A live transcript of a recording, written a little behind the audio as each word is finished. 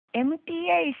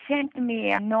MTA sent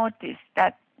me a notice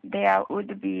that there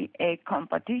would be a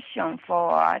competition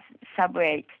for a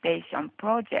subway station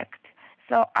project.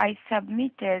 So I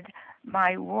submitted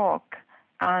my work,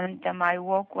 and my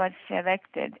work was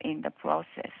selected in the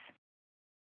process.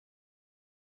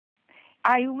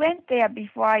 I went there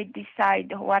before I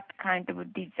decide what kind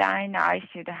of design I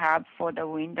should have for the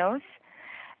windows.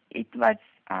 It was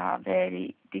a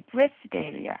very depressed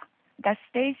area. The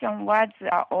station was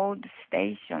an old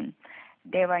station.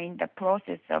 They were in the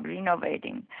process of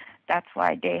renovating. That's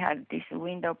why they had this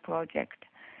window project.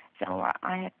 So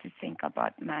I had to think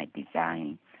about my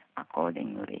design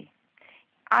accordingly.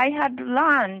 I had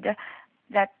learned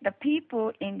that the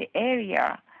people in the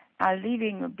area are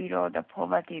living below the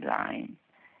poverty line.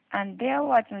 And there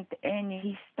wasn't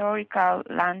any historical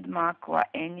landmark or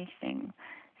anything.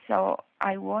 So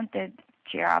I wanted to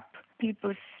cheer up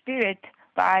people's spirit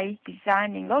by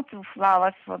designing lots of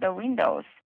flowers for the windows.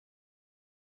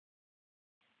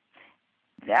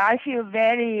 I feel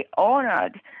very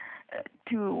honored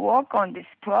to work on this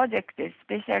project,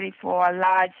 especially for a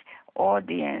large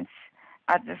audience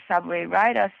as the subway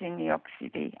riders in New York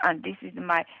City. And this is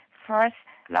my first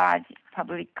large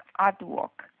public artwork.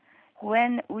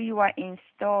 When we were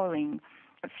installing,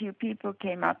 a few people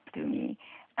came up to me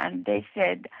and they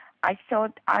said, I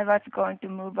thought I was going to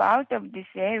move out of this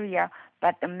area,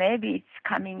 but maybe it's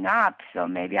coming up, so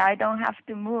maybe I don't have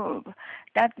to move.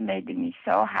 That made me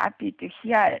so happy to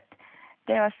hear it.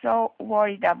 They were so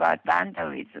worried about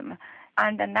vandalism,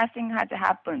 and nothing has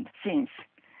happened since.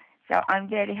 So I'm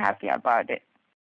very happy about it.